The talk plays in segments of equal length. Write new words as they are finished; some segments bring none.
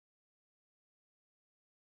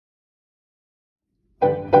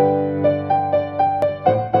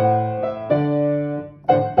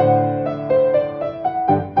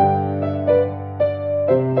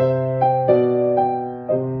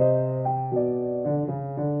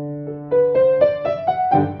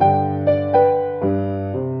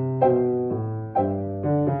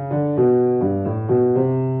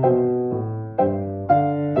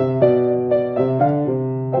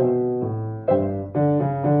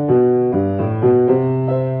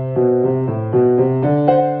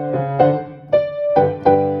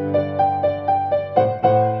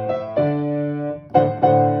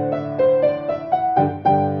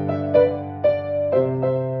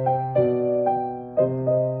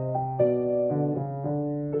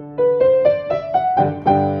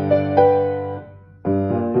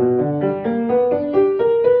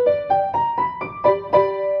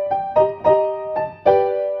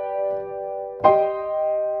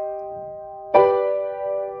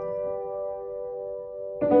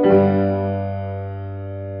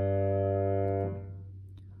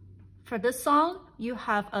For this song, you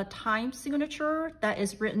have a time signature that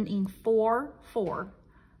is written in 4/4.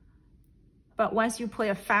 But once you play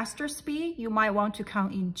a faster speed, you might want to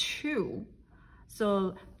count in 2.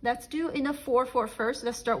 So let's do in a 4/4 first.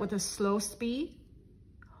 Let's start with a slow speed.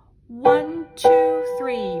 1, 2,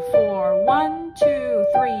 3, 4. 1, 2,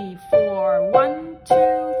 3, 4. 1,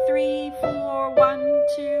 2, 3, 4. 1,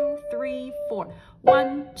 2, 3, 4.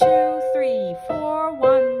 1, 2, 3, 4.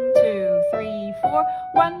 1, 2, 3, 4.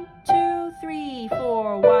 1, 2, 3,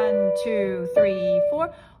 4. 1, 2, 3,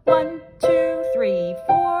 4. 1, 2, 3,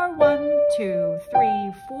 4. 1, 2,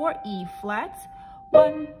 3, 4. E flat.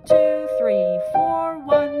 1, 2, 3, 4.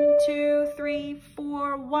 1, 2, 3,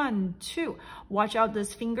 4. 1, 2. Watch out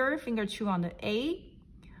this finger 2 on the A.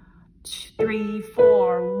 3,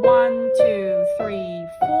 4. 1, 2, 3,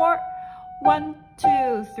 4. 1,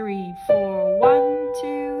 2, 3, 4. 1,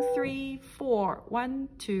 2, 3, 4. 1,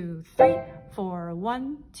 2, 3, 4.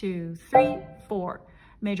 1, 2, 3, 4.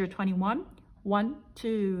 Major 21. 1,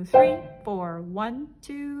 2, 3, 4. 1,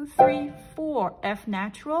 2, 3, 4. F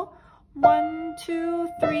natural. 1, 2,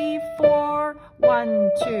 3, 4.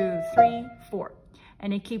 1, 2, 3, 4.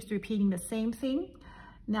 And it keeps repeating the same thing.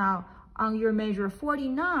 Now, on your major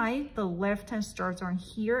 49, the left hand starts on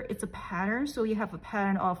here. It's a pattern. So you have a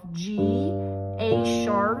pattern of G, A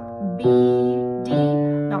sharp, B, D.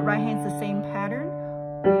 Now right hand's the same pattern.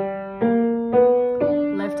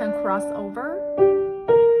 Left hand cross over.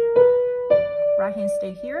 Right hand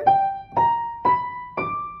stay here.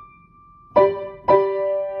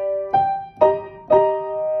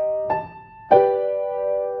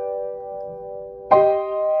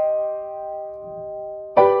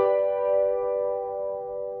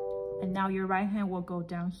 And now your right hand will go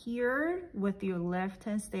down here with your left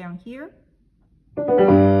hand stay on here.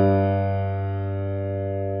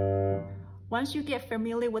 Once you get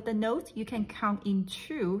familiar with the notes, you can count in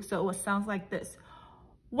 2. So it will sound like this.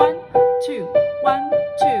 1, 2, 1,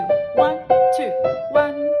 2, 1, 2,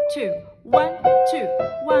 1, 2, 1, 2,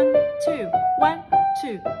 1, 2, 1,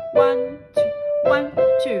 2, 1, 2, 1,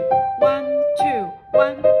 2, 1, 2,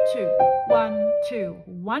 1, 2, 1, 2,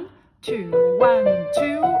 1, 2, 1,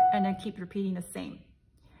 2, and then keep repeating the same.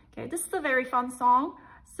 Okay, this is a very fun song.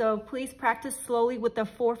 So please practice slowly with the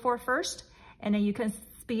 4/4 first, and then you can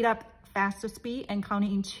speed up faster speed and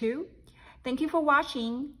counting in 2. Thank you for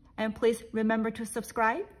watching, and please remember to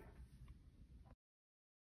subscribe.